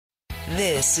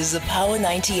This is a Power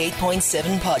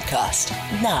 98.7 podcast.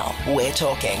 Now we're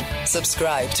talking.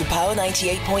 Subscribe to Power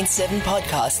 98.7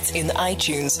 podcasts in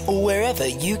iTunes or wherever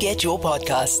you get your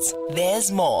podcasts.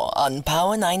 There's more on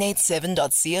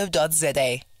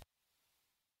power987.co.za.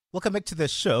 Welcome back to the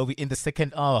show. We're in the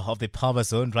second hour of the Power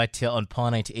Zone right here on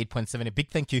Power 98.7. A big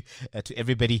thank you to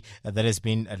everybody that has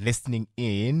been listening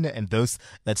in and those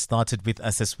that started with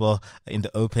us as well in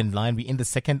the open line. We're in the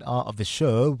second hour of the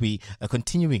show. We are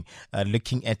continuing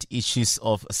looking at issues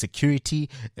of security,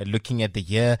 looking at the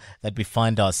year that we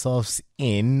find ourselves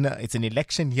in. It's an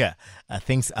election year.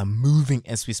 Things are moving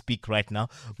as we speak right now.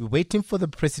 We're waiting for the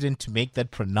president to make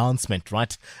that pronouncement,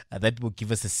 right? That will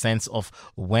give us a sense of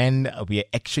when we are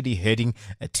actually heading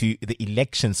to the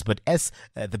elections. But as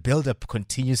the build-up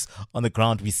continues on the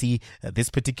ground, we see this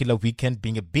particular weekend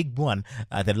being a big one,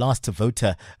 the last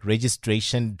voter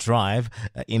registration drive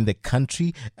in the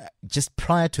country. Just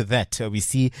prior to that, we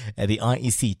see the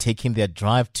IEC taking their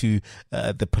drive to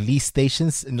the police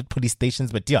stations, not police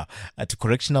stations, but to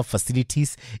correctional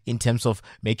facilities in terms of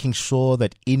making sure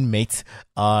that inmates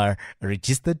are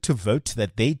registered to vote,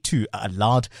 that they too are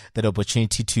allowed that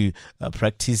opportunity to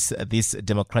practice this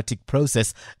democratic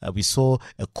process. We saw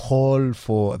a call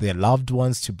for their loved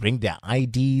ones to bring their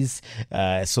IDs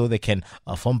so they can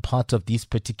form part of this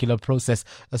particular process.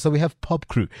 So we have POP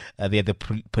Crew. They're the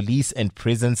Police and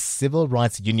Prisons Civil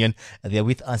Rights Union. They're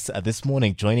with us this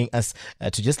morning, joining us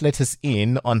to just let us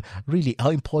in on really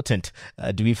how important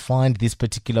do we find this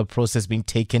particular process being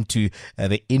taken to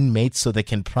the inmates so they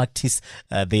can practice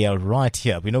their right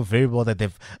here. We know very well that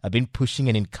they've been pushing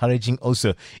and encouraging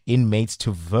also inmates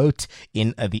to vote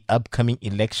in the upcoming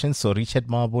election. So Richard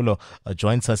Mabolo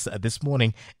joins us this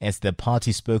morning as the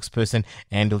party spokesperson,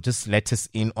 and he'll just let us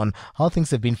in on how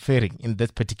things have been faring in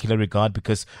that particular regard,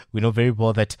 because we know very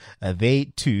well that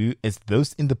they too, as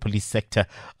those in the police sector,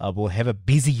 will have a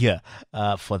busy year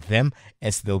for them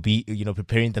as they'll be,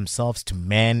 preparing themselves to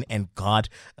man and guard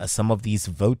some of these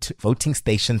voting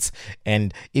stations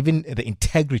and even the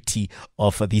integrity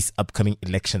of these upcoming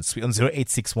elections. We're on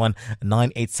 0861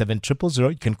 987 000.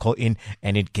 You can call in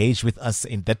and engage with us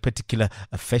in that particular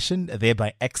fashion. There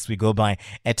by X, we go by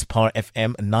at Power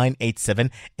FM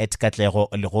 987 at Katlego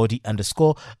Lerodi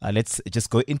 _ let's just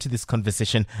go into this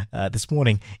conversation this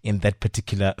morning in that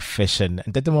particular fashion.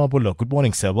 Ndete Mabulo, good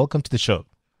morning, sir. Welcome to the show.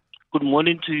 Good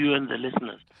morning to you and the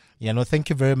listeners. Thank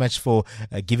you very much for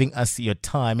giving us your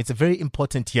time. It's a very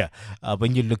important year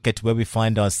when you look at where we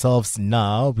find ourselves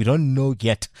now. We don't know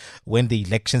yet when the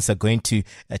elections are going to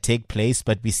take place,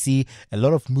 but we see a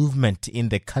lot of movement in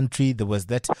the country. There was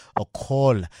a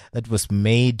call that was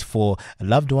made for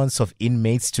loved ones of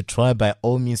inmates to try by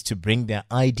all means to bring their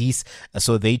IDs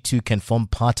so they too can form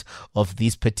part of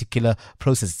this particular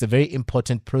process. It's a very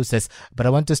important process, but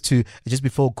I want us to, just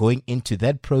before going into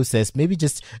that process, maybe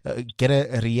just get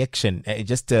a reaction.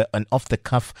 Just an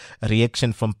off-the-cuff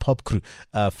reaction from POP Crew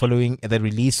following the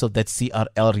release of that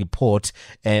CRL report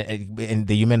and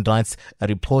the human rights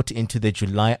report into the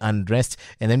July unrest,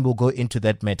 and then we'll go into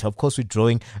that matter. Of course, we're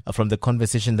drawing from the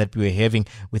conversation that we were having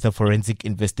with a forensic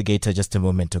investigator just a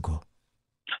moment ago.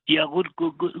 Yeah,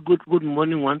 good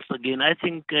morning once again. I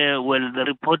think, the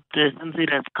report, since it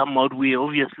has come out, we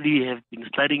obviously have been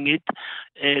studying it,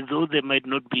 though there might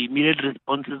not be immediate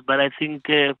responses, but I think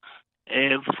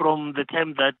from the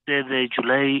time that the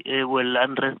July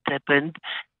unrest happened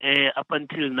up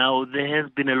until now, there has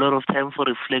been a lot of time for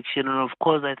reflection. And of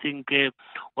course, I think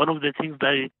one of the things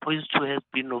that it points to has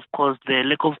been, of course, the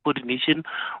lack of coordination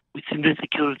within the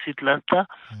security cluster,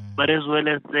 but as well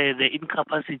as the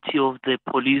incapacity of the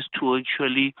police to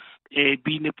actually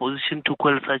be in a position to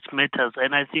quell such matters.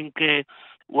 And I think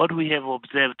what we have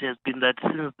observed has been that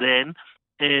since then,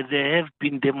 there have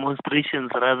been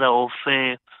demonstrations rather of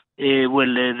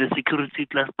the security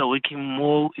cluster working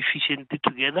more efficiently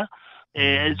together.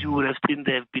 As you would have seen,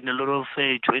 there have been a lot of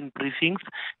joint briefings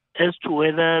as to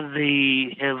whether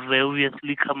they have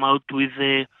obviously come out with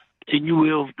a new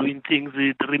way of doing things.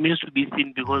 It remains to be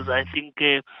seen, because I think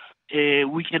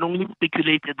we can only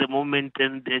speculate at the moment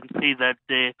and say that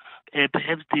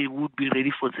perhaps they would be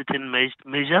ready for certain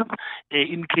measures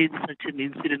in case such an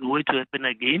incident were to happen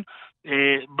again.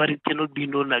 But it cannot be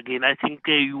known again. I think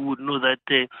you would know that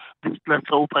this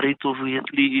cluster operates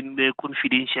obviously in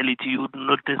confidentiality. You would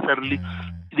not necessarily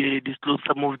disclose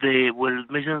some of the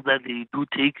measures that they do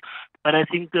take. But I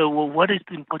think what is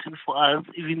important for us,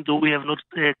 even though we have not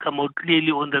come out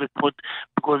clearly on the report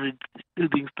because it's still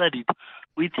being studied,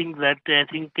 we think that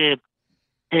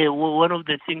one of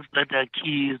the things that are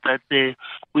key is that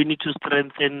we need to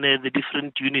strengthen the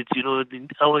different units.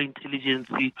 Our intelligence,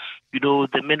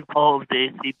 the manpower of the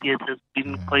SAPS has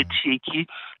been quite shaky.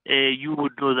 You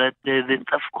would know that the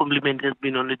staff complement has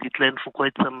been on a decline for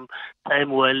quite some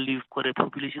time while you've got a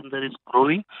population that is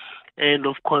growing. And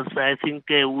of course, I think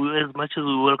as much as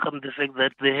we welcome the fact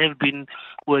that there have been,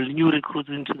 new recruits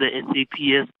into the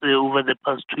SAPS over the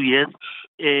past 2 years,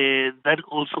 that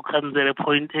also comes at a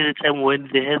time when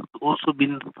there has also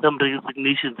been some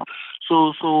resignations.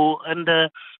 So under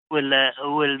there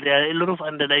are a lot of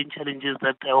underlying challenges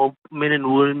that our men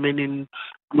and women in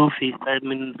blue face. I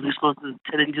mean, resources,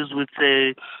 challenges with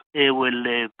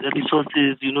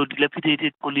resources,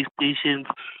 dilapidated police stations,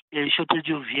 shortage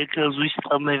of vehicles, which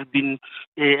some have been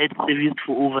at service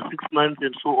for over 6 months,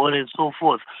 and so on and so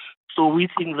forth. So we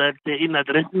think that in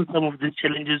addressing some of these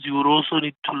challenges, you will also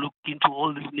need to look into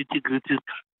all these nitty-gritties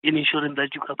in ensuring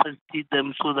that you capacitate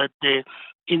them so that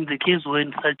in the case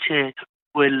when such a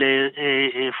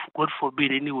God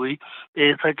forbid anyway,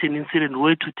 such an incident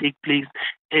were to take place,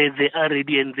 they are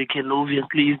ready and they can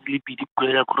obviously easily be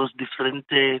deployed across different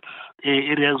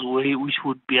areas which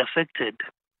would be affected.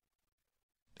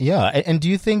 Yeah, and do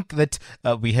you think that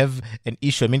we have an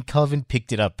issue? I mean, Calvin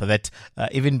picked it up that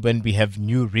even when we have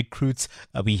new recruits,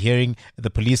 we're hearing the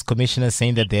police commissioner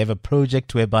saying that they have a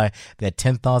project whereby there are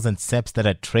 10,000 SEPs that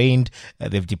are trained.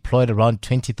 They've deployed around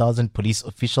 20,000 police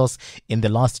officials in the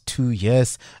last 2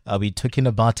 years. We're talking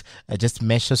about just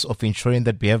measures of ensuring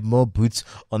that we have more boots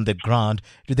on the ground.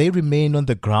 Do they remain on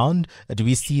the ground? Do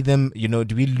we see them,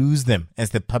 do we lose them as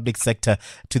the public sector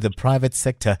to the private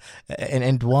sector?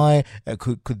 And why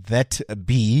could that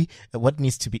be? What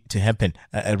needs to happen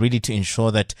really to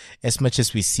ensure that as much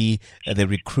as we see the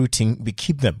recruiting, we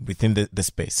keep them within the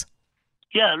space?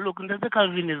 Yeah, look, Mr.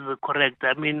 Calvin is correct.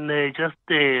 I mean, just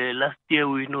last year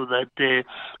we know that there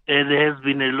has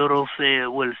been a lot of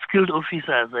skilled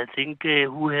officers, I think,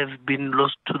 who have been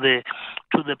lost to the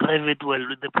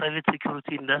private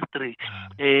security industry.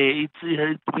 It's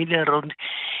really around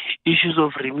issues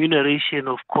of remuneration.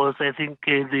 Of course, I think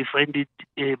they find it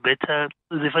better.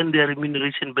 They find their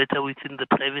remuneration better within the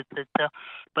private sector.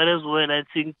 But as well, I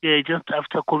think just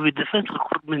after COVID, the first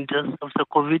recruitment just after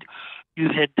COVID, you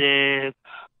had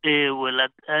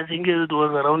I think it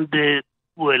was around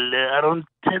around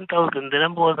 10,000. The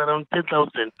number was around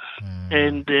 10,000,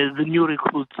 and the new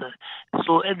recruits.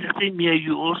 So at the same year,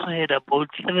 you also had about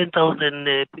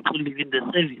 7,000 people leaving the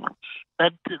service.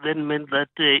 That then meant that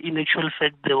in actual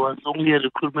fact there was only a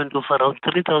recruitment of around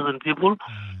 3,000 people,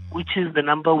 which is the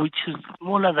number which is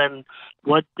smaller than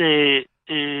what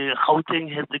Gauteng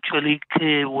has actually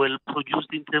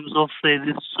produced in terms of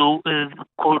this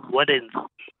called wardens.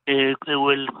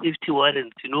 Safety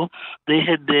wardens, they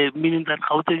had meaning that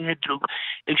Gauteng had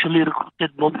actually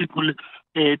recruited more people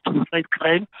to fight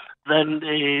crime than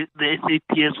the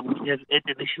SAPS would have at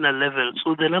the national level.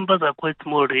 So the numbers are quite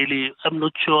small, really. I'm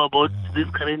not sure about this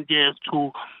current year as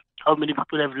to how many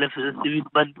people have left the service,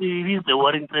 but it is a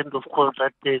worrying trend, of course,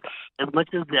 that as much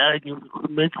as there are new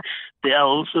recruitments, there are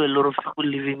also a lot of people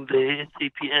leaving the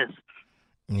SAPS.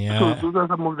 Yeah. So those are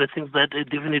some of the things that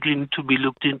definitely need to be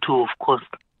looked into, of course.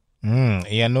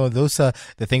 Those are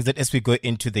the things that as we go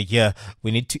into the year,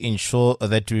 we need to ensure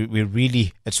that we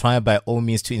really try by all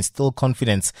means to instill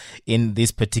confidence in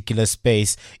this particular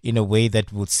space in a way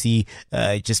that will see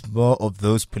just more of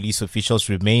those police officials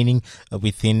remaining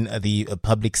within the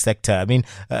public sector. I mean,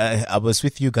 I was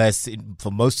with you guys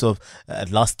for most of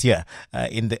last year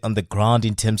on the ground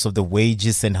in terms of the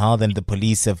wages and how then the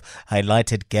police have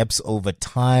highlighted gaps over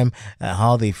time,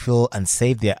 how they feel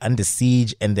unsafe, they're under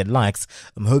siege and the likes.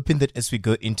 I'm hoping that as we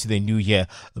go into the new year,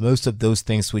 most of those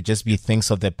things will just be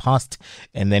things of the past,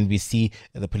 and then we see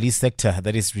the police sector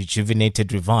that is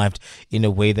rejuvenated, revived in a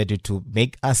way that it will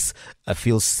make us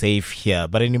feel safe here.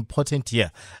 But an important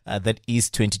year that is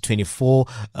 2024,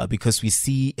 because we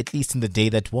see, at least in the day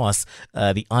that was,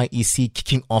 the IEC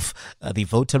kicking off the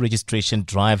voter registration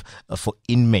drive for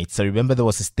inmates. I remember there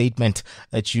was a statement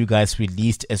that you guys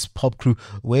released as Pop Crew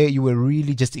where you were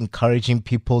really just encouraging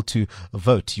people to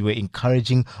vote. You were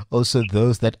encouraging also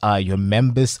those that are your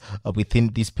members within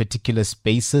these particular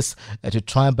spaces to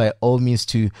try by all means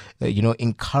to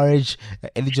encourage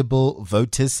eligible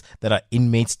voters that are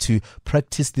inmates to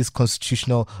practice this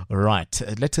constitutional right.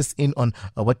 Let us in on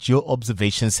what your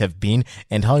observations have been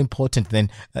and how important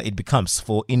then it becomes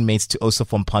for inmates to also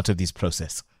form part of this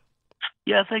process.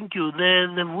 Yeah, thank you.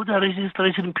 The voter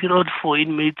registration period for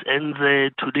inmates ends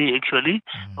today, actually,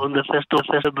 on the 1st of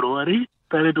February,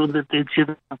 started on the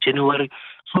 30th of January.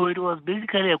 So it was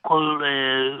basically a call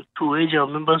to urge our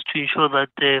members to ensure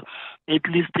that at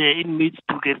least the inmates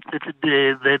to get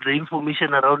the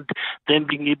information around them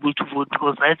being able to vote,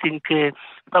 because I think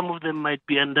some of them might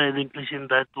be under the impression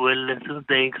that, well, since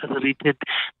they're incarcerated,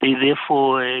 they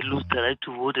therefore lose the right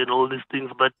to vote and all these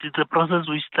things. But it's a process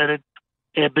which started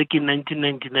back in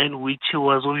 1999, which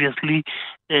was obviously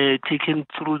taken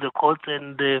through the courts,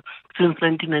 and since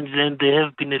 1999 they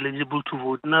have been eligible to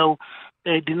vote. Now,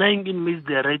 denying inmates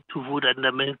their right to vote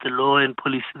undermines the law and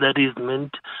policy that is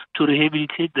meant to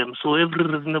rehabilitate them. So every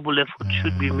reasonable effort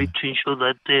should be made to ensure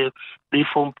that they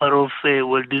form part of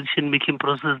decision-making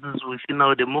processes within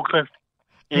our democracy.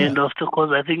 And of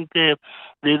course, I think the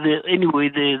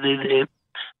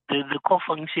core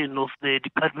function of the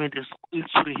department is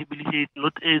to rehabilitate,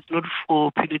 it's not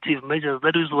for punitive measures.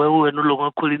 That is why we are no longer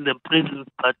calling them prisons,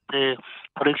 but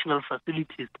correctional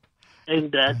facilities.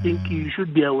 And I think you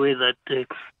should be aware that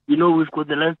we've got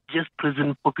the largest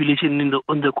prison population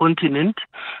on the continent,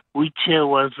 which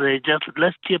was just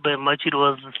last year by March it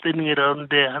was standing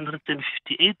around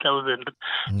 158,000,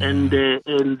 and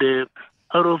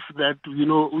out of that,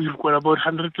 we've got about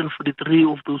 143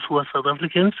 of those who are South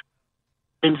Africans.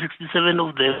 And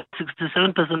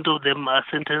 67% of them are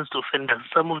sentenced offenders.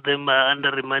 Some of them are under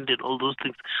remand and all those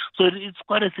things. So it's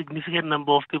quite a significant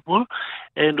number of people.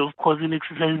 And of course, in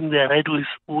exercising their right, we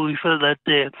feel that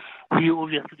we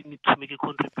obviously need to make a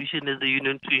contribution as a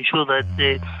union to ensure that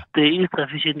there is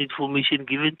sufficient information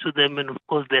given to them, and of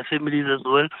course their families as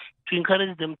well, to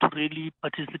encourage them to really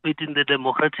participate in the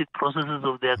democratic processes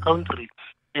of their country.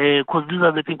 Because these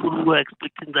are the people who are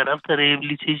expecting that after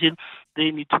rehabilitation,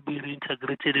 they need to be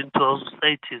reintegrated into our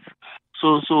societies.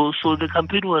 So the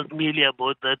campaign was merely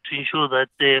about that, to ensure that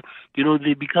they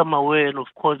become aware and of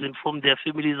course inform their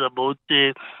families about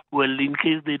in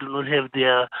case they do not have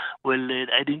their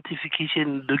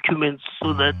identification documents,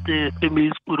 so that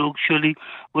families could actually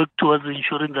work towards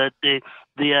ensuring that they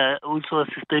are also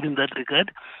assisted in that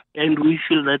regard. And we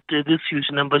feel that this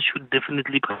huge number should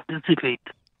definitely participate.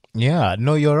 Yeah,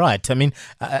 no, you're right. I mean,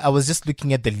 I was just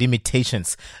looking at the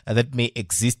limitations that may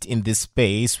exist in this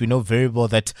space. We know very well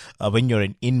that when you're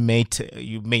an inmate,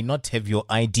 you may not have your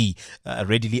ID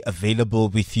readily available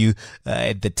with you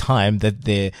at the time that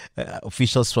the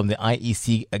officials from the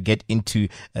IEC get into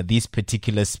this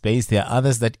particular space. There are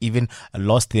others that even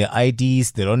lost their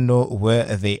IDs. They don't know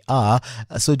where they are.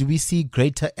 So do we see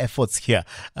greater efforts here,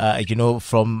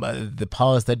 from the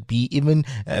powers that be, even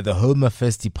the Home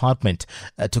Affairs Department,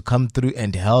 to come through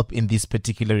and help in this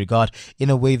particular regard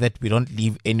in a way that we don't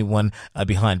leave anyone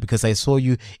behind? Because I saw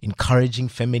you encouraging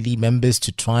family members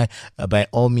to try by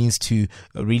all means to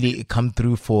really come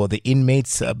through for the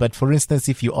inmates. But for instance,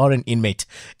 if you are an inmate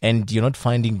and you're not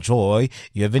finding joy,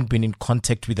 you haven't been in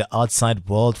contact with the outside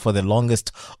world for the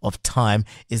longest of time,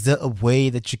 is there a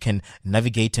way that you can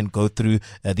navigate and go through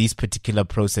these particular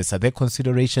process? Are there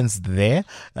considerations there?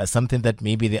 Something that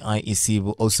maybe the IEC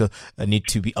will also need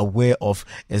to be aware of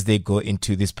as they go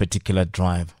into this particular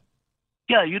drive?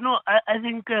 Yeah, I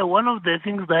think one of the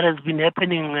things that has been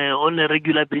happening on a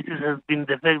regular basis has been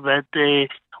the fact that,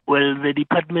 the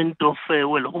Department of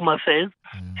Home Affairs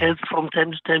has from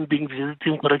time to time been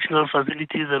visiting correctional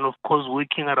facilities and, of course,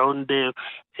 working around the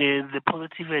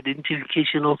positive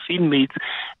identification of inmates.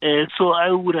 So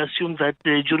I would assume that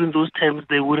during those times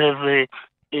they would have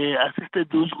assisted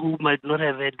those who might not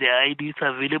have had their IDs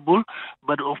available,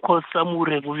 but of course some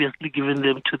would have obviously given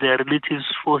them to their relatives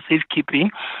for safekeeping.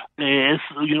 As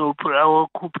per our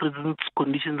co-presence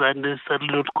conditions are necessarily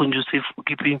not conducive for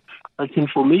keeping such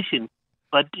information.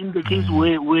 But in the case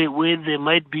where there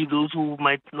might be those who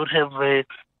might not have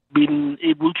been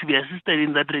able to be assisted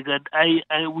in that regard,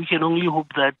 we can only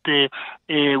hope that, to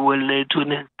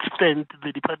an extent,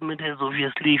 the department has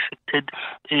obviously effected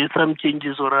some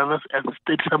changes or rather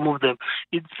assisted some of them.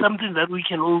 It's something that we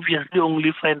can obviously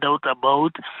only find out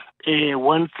about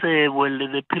once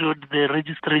the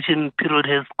registration period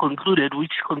has concluded,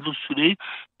 which concludes today.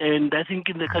 And I think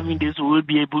in the coming days we will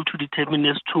be able to determine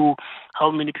as to how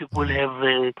many people have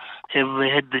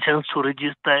had the chance to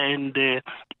register, and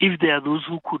if there are those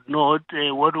who could not,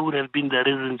 what would have been the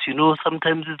reasons.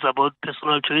 Sometimes it's about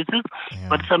personal choices,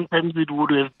 but sometimes it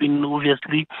would have been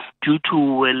obviously due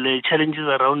to challenges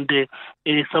around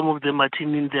some of them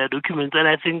attaining their documents. And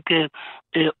I think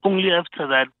only after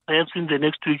that, perhaps in the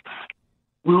next week,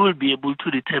 we will be able to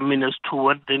determine as to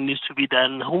what then needs to be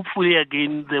done. Hopefully,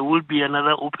 again, there will be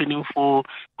another opening for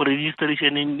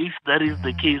registration, and if that is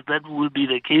the case, that will be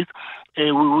the case.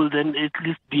 We will then at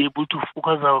least be able to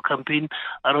focus our campaign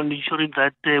around ensuring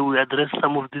that we address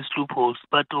some of these loopholes.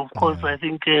 But of course, I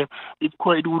think it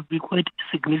would be quite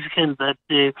significant that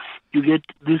you get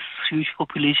this huge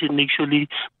population actually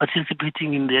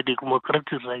participating in their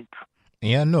democratic rights.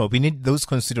 Yeah, no, we need those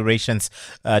considerations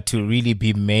to really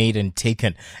be made and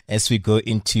taken as we go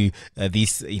into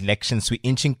these elections. We're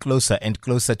inching closer and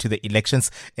closer to the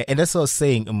elections. And as I was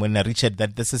saying, Richard,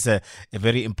 that this is a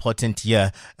very important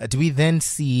year. Do we then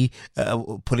see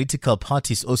political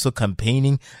parties also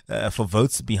campaigning for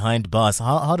votes behind bars?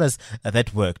 How does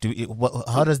that work?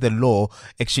 How does the law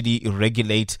actually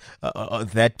regulate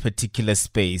that particular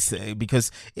space?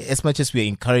 Because as much as we're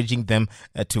encouraging them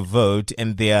to vote,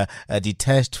 and they are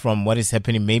detached from what is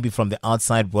happening maybe from the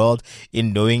outside world,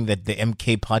 in knowing that the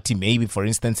MK party maybe, for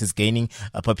instance, is gaining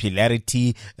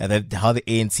popularity, that how the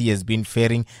ANC has been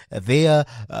faring, their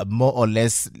more or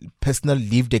less personal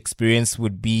lived experience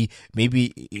would be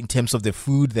maybe in terms of the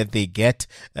food that they get,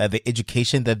 the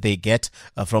education that they get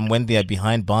from when they are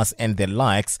behind bars and the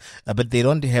likes, but they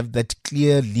don't have that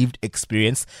clear lived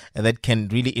experience that can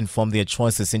really inform their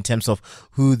choices in terms of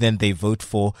who then they vote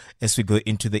for as we go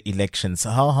into the elections.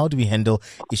 How do we handle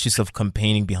issues of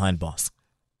campaigning behind bars?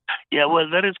 Yeah, well,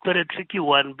 that is quite a tricky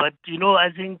one. But, I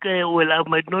think, I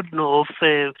might not know of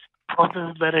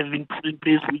processes that have been put in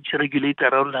place which regulate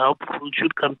around how people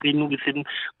should campaign within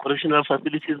correctional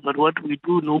facilities. But what we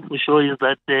do know for sure is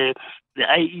that the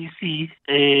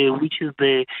IEC, which is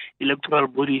the electoral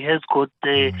body, has got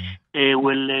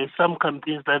some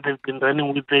campaigns that have been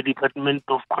running with the Department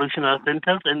of Correctional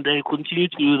Centers, and they continue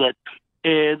to do that.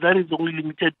 That is only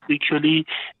limited to actually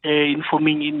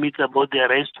informing inmates about their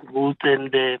rights to vote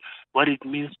and what it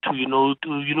means to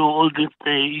all these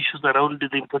issues around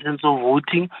the importance of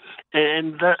voting,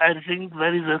 and that, I think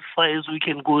that is as far as we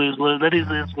can go as well. That is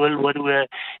as well what we are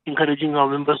encouraging our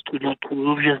members to do, to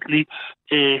obviously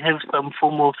have some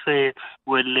form of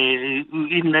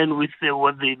in line with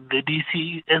what the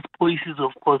DCS policies,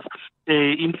 of course,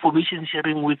 information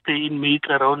sharing with the inmates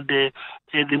around the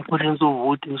importance of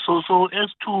voting. So as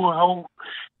to how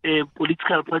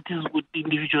political parties would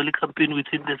individually campaign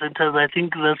within the centers, I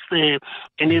think that's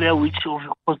an area which, of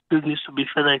course, still needs to be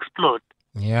further explored.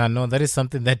 Yeah, no, that is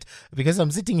something that, because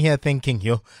I'm sitting here thinking,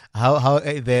 how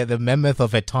the mammoth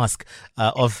of a task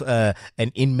of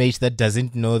an inmate that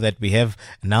doesn't know that we have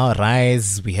now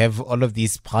RISE, we have all of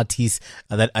these parties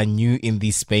that are new in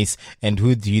this space, and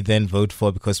who do you then vote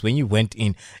for? Because when you went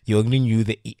in, you only knew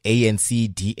the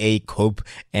ANC, DA, COPE,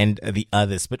 and the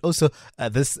others. But also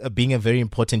this being a very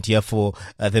important year for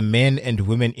the men and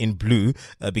women in blue,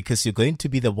 because you're going to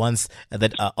be the ones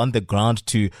that are on the ground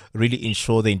to really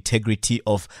ensure the integrity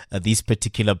of this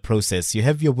particular process. You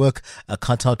have your work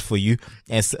cut out for you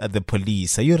as the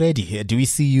police. Are you ready? Do we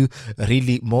see you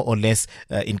really more or less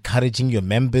encouraging your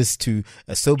members to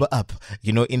sober up,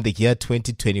 in the year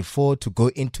 2024, to go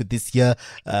into this year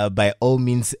by all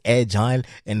means agile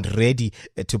and ready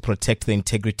to protect the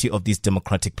integrity of this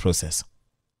democratic process?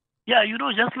 Yeah,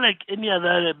 just like any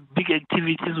other big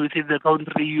activities within the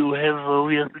country, you have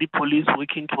obviously police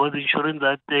working towards ensuring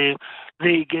that they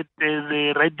get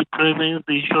the right deployment,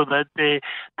 they ensure that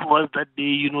towards that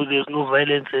day, there's no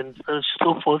violence and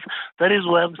so forth. That is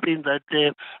why I'm saying that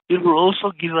it will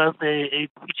also give us a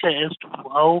picture as to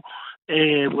how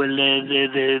the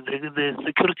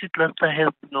security cluster has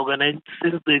been organized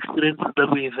since the experiences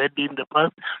that we have had in the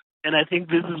past. And I think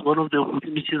this is one of the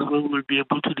opportunities where we'll be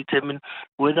able to determine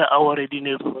whether our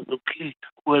readiness was okay,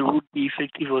 would be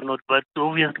effective or not. But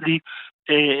obviously,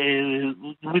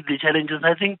 with the challenges,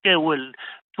 I think, towards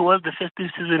the festive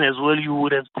season as well, you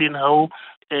would have seen how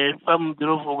some bit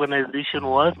of organization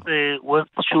was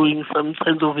showing some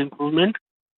sense of improvement.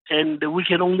 And we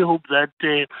can only hope that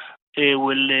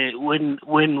when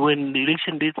the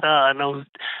election dates are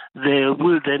announced, there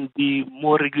will then be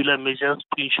more regular measures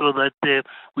to ensure that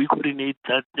we coordinate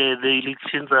that the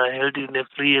elections are held in a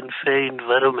free and fair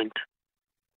environment.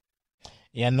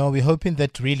 Yeah, no, we're hoping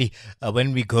that really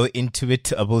when we go into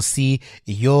it, we'll see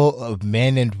your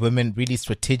men and women really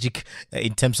strategic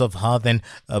in terms of how then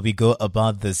we go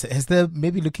about this. Has there,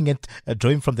 maybe looking at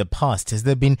drawing from the past, has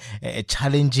there been a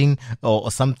challenging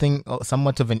or something, or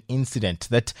somewhat of an incident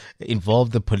that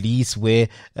involved the police where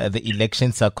the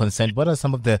elections are concerned? What are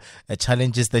some of the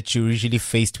challenges that you're usually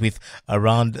faced with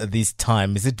around this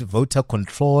time? Is it voter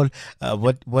control?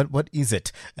 What is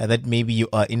it that maybe you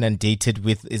are inundated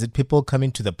with? Is it people coming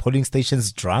to the polling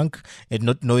stations drunk and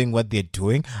not knowing what they're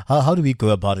doing? How do we go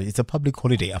about it? It's a public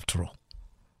holiday after all.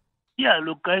 Yeah,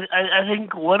 look, I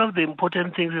think one of the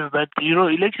important things is that,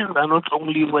 elections are not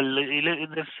only,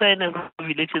 the fairness of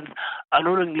elections are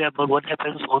not only about what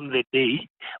happens on the day,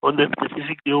 on the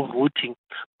specific day of voting,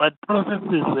 but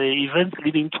processes, events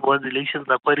leading towards elections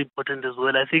are quite important as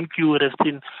well. I think you would have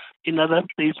seen in other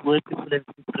states where people have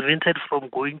been prevented from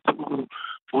going to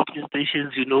voting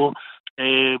stations,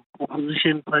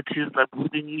 opposition parties are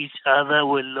voting each other,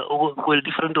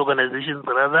 different organizations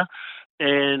rather,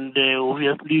 and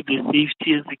obviously the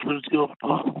safety and security of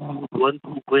those who want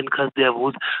to go and cast their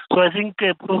votes. So I think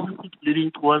processes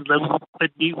leading towards that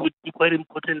would be quite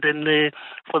important, and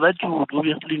for that you would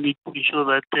obviously need to ensure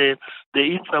that there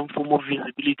is some form of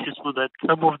visibility so that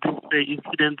some of these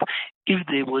incidents, if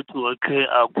they were to occur,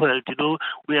 are quelled.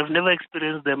 We have never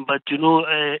experienced them, but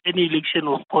any election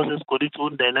of course has got its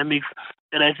own dynamics,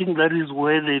 and I think that is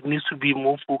where there needs to be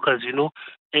more focus.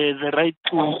 The right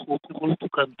for people to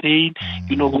campaign,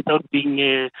 without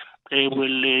being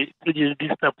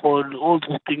prejudiced upon. All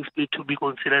those things need to be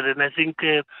considered, and I think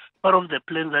part of the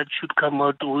plan that should come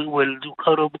out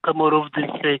come out of this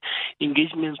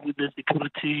engagements with the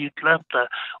security cluster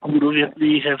would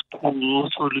obviously have to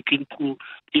also look into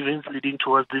events leading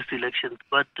towards this election.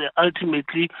 But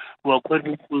ultimately, we are quite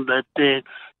hopeful that they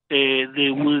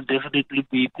will definitely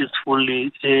be peaceful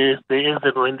as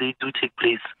and when they do take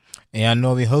place. Yeah,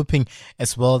 no, we're hoping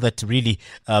as well that really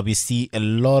we see a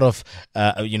lot of,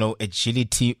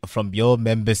 agility from your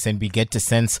members, and we get a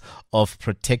sense of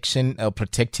protecting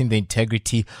the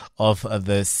integrity of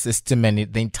the system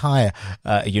and the entire,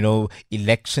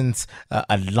 elections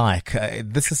alike.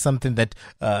 This is something that,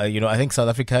 I think South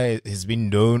Africa has been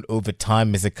known over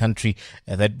time as a country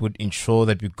that would ensure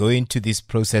that we go into this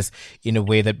process in a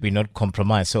way that we're not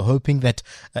compromised. So hoping that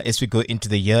as we go into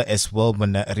the year as well,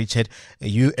 when Richard,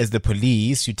 you as the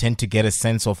police, you tend to get a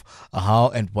sense of how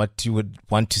and what you would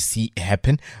want to see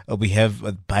happen. We have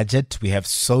a budget, we have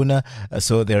SONA,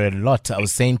 so there are a lot. I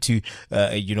was saying to you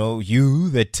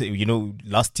that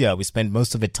last year we spent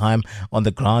most of the time on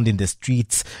the ground in the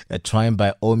streets, trying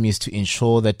by all means to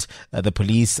ensure that the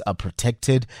police are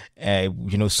protected,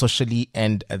 socially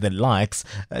and the likes.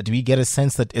 Do we get a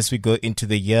sense that as we go into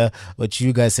the year, what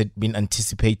you guys had been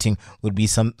anticipating would be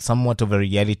somewhat of a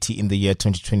reality in the year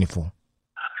 2024?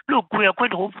 Look, we are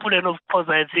quite hopeful, and of course,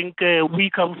 I think we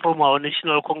come from our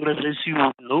National Congress, as you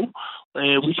would know,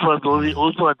 which was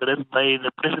also addressed by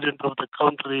the President of the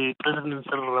country, President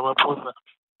Cyril Ramaphosa.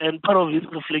 And part of his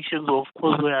reflections, of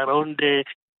course, were around the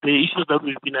issues that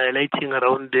we've been highlighting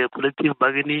around collective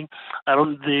bargaining,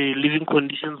 around the living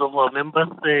conditions of our members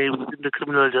within the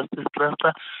criminal justice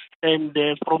cluster. And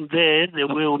from there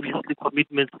were obviously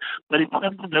commitments. But it's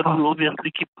something that we'll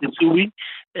obviously keep pursuing.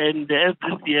 And as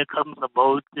this year comes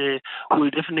about, we'll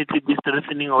definitely be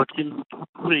strengthening our team to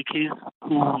put a case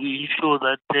to ensure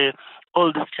that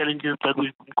all these challenges that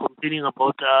we've been complaining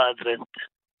about are addressed.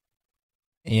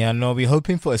 Yeah, no, we're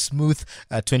hoping for a smooth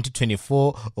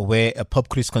 2024 where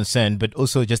POPCRU is concerned, but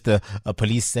also just the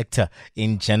police sector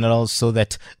in general, so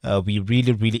that we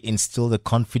really, really instill the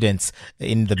confidence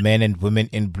in the men and women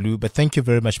in blue. But thank you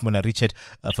very much, Mona Richard,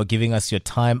 for giving us your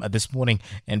time this morning.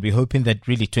 And we're hoping that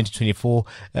really 2024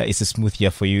 is a smooth year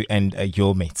for you and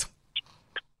your mates.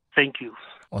 Thank you.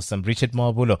 Awesome. Richard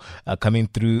Mabulo coming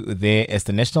through there as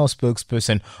the national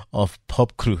spokesperson of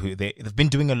POPCRU. They've been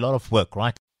doing a lot of work,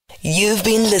 right? You've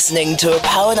been listening to a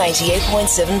Power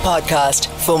 98.7 podcast.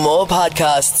 For more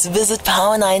podcasts, visit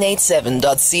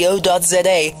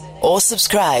power987.co.za or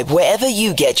subscribe wherever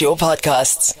you get your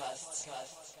podcasts.